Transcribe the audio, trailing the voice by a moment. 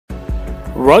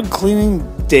Rug Cleaning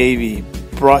Davie,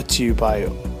 brought to you by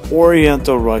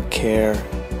Oriental Rug Care.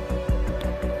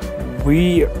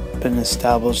 We have been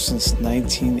established since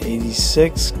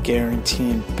 1986,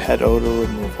 guaranteeing pet odor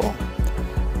removal.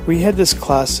 We had this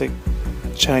classic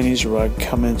Chinese rug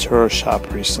come into our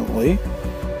shop recently,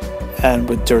 and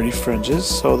with dirty fringes,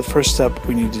 so the first step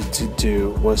we needed to do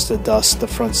was to dust the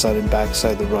front side and back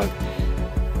side of the rug.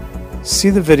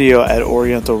 See the video at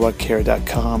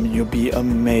orientalrugcare.com. You'll be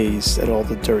amazed at all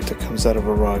the dirt that comes out of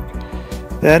a rug.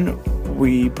 Then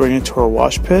we bring it to our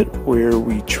wash pit where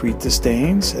we treat the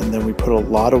stains, and then we put a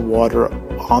lot of water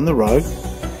on the rug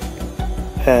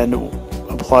and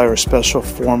apply our special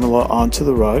formula onto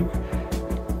the rug,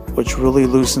 which really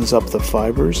loosens up the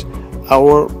fibers.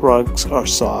 Our rugs are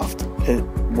soft,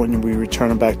 and when we return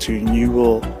them back to you, you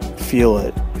will feel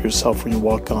it yourself when you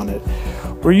walk on it.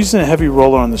 We're using a heavy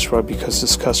roller on this rug because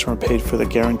this customer paid for the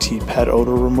guaranteed pet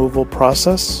odor removal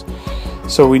process.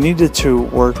 So we needed to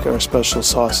work our special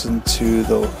sauce into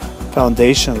the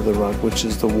foundation of the rug, which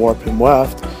is the warp and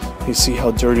weft. You see how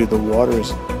dirty the water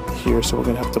is here, so we're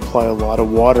going to have to apply a lot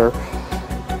of water.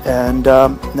 And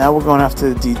now we're going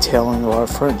after the detailing of our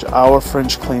fringe. Our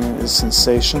fringe cleaning is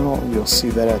sensational. You'll see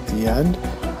that at the end.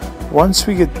 Once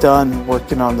we get done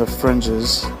working on the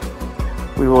fringes,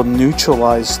 we will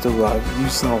neutralize the rug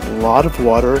using a lot of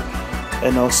water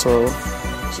and also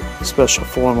a special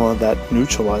formula that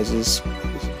neutralizes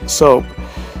soap.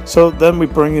 So then we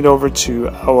bring it over to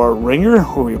our wringer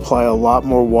where we apply a lot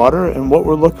more water, and what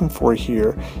we're looking for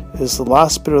here is the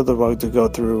last bit of the rug to go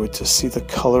through to see the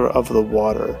color of the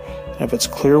water. And if it's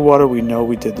clear water, we know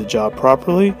we did the job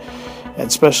properly, and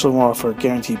especially more for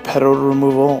guaranteed pet odor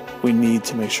removal, we need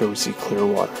to make sure we see clear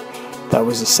water. That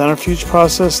was the centrifuge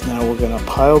process. Now we're going to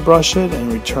pile brush it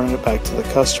and return it back to the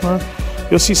customer.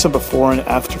 You'll see some before and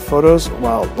after photos.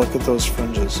 Wow, look at those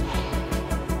fringes.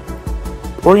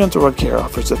 Oriental Rug Care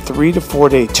offers a 3 to 4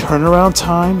 day turnaround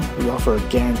time. We offer a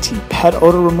guaranteed pet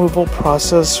odor removal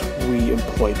process. We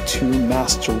employ 2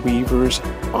 master weavers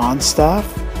on staff.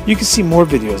 You can see more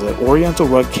videos at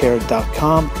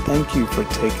orientalrugcare.com. Thank you for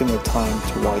taking the time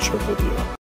to watch our video.